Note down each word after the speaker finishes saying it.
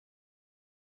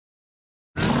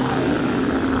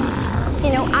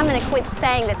I'm going to quit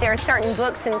saying that there are certain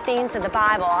books and themes of the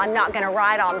Bible I'm not going to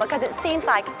write on, because it seems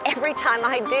like every time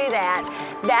I do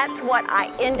that, that's what I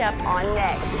end up on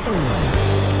next.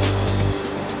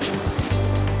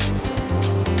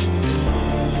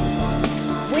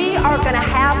 We are going to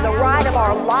have the ride of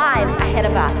our lives ahead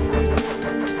of us.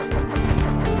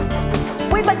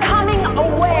 We're becoming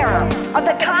aware of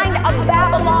the kind of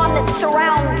Babylon that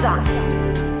surrounds us.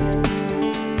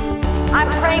 I'm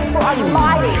praying for a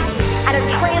mighty and a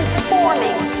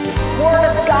transforming Word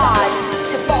of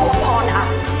God to fall upon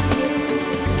us.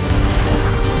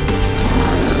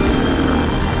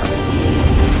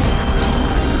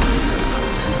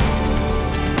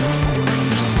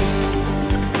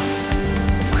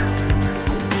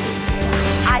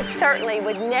 I certainly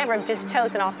would never have just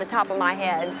chosen off the top of my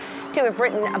head to have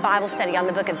written a Bible study on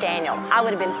the book of Daniel. I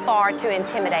would have been far too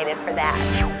intimidated for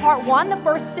that. Part 1, the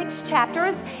first 6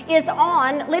 chapters, is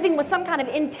on living with some kind of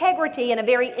integrity in a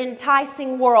very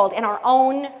enticing world in our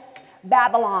own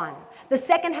Babylon. The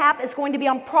second half is going to be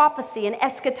on prophecy and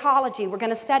eschatology. We're going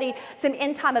to study some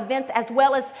end-time events as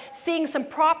well as seeing some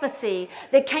prophecy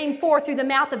that came forth through the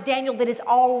mouth of Daniel that has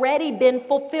already been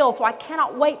fulfilled. So I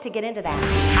cannot wait to get into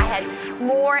that. I had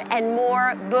more and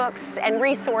more books and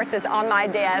resources on my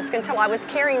desk until I was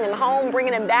carrying them home,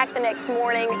 bringing them back the next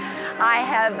morning. I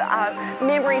have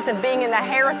memories of being in the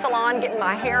hair salon, getting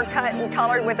my hair cut and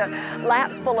colored with a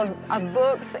lap full of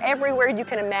books everywhere you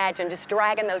can imagine, just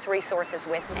dragging those resources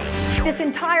with me. This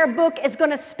entire book is going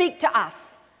to speak to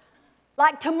us.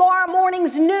 Like tomorrow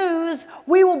morning's news,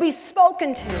 we will be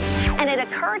spoken to. And it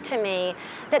occurred to me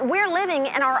that we're living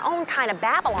in our own kind of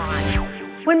Babylon.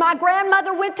 When my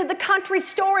grandmother went to the country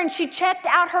store and she checked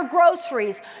out her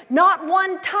groceries, not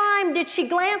one time did she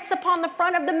glance upon the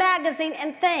front of the magazine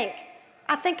and think,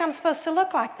 I think I'm supposed to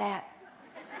look like that.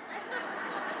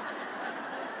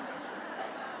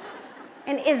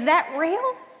 And is that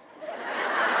real?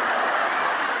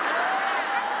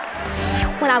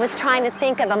 When I was trying to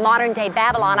think of a modern-day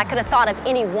Babylon, I could have thought of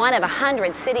any one of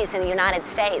 100 cities in the United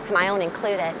States, my own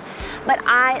included. But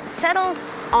I settled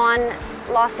on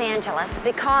Los Angeles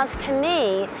because, to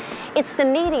me, it's the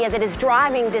media that is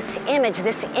driving this image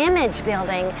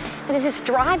building that is just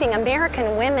driving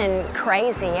American women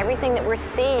crazy. Everything that we're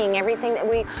seeing, everything that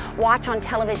we watch on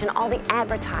television, all the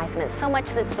advertisements, so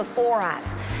much that's before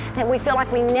us that we feel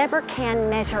like we never can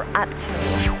measure up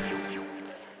to.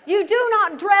 You do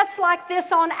not dress like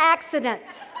this on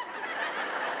accident.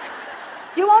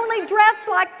 You only dress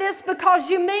like this because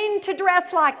you mean to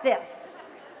dress like this.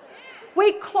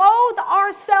 We clothe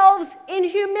ourselves in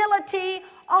humility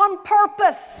on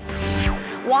purpose.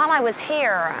 While I was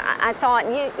here, I thought,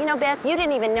 you know, Beth, you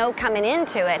didn't even know coming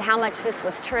into it how much this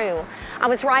was true. I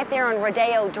was right there on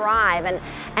Rodeo Drive,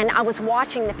 and I was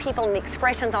watching the people and the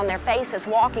expressions on their faces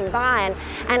walking by,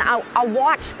 and I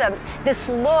watched this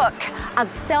look of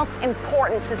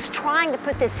self-importance, this trying to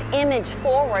put this image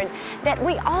forward that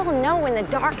we all know in the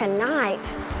dark of night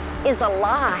is a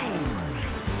lie.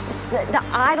 The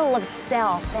idol of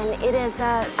self, and it is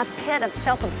a pit of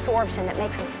self-absorption that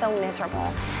makes us so miserable.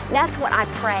 That's what I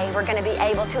pray we're going to be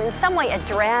able to in some way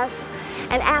address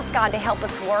and ask God to help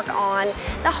us work on.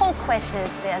 The whole question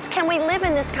is this: can we live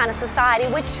in this kind of society,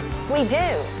 which we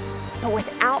do, but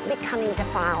without becoming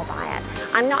defiled by it?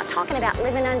 I'm not talking about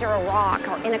living under a rock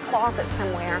or in a closet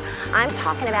somewhere. I'm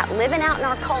talking about living out in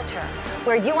our culture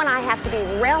where you and I have to be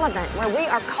relevant, where we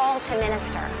are called to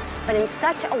minister, but in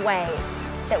such a way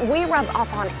that we rub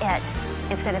off on it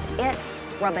instead of it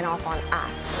rubbing off on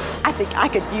us. I think I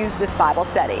could use this Bible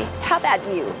study. How about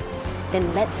you?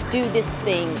 Then let's do this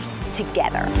thing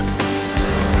together.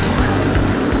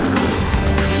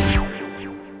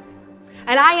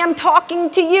 And I am talking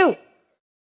to you.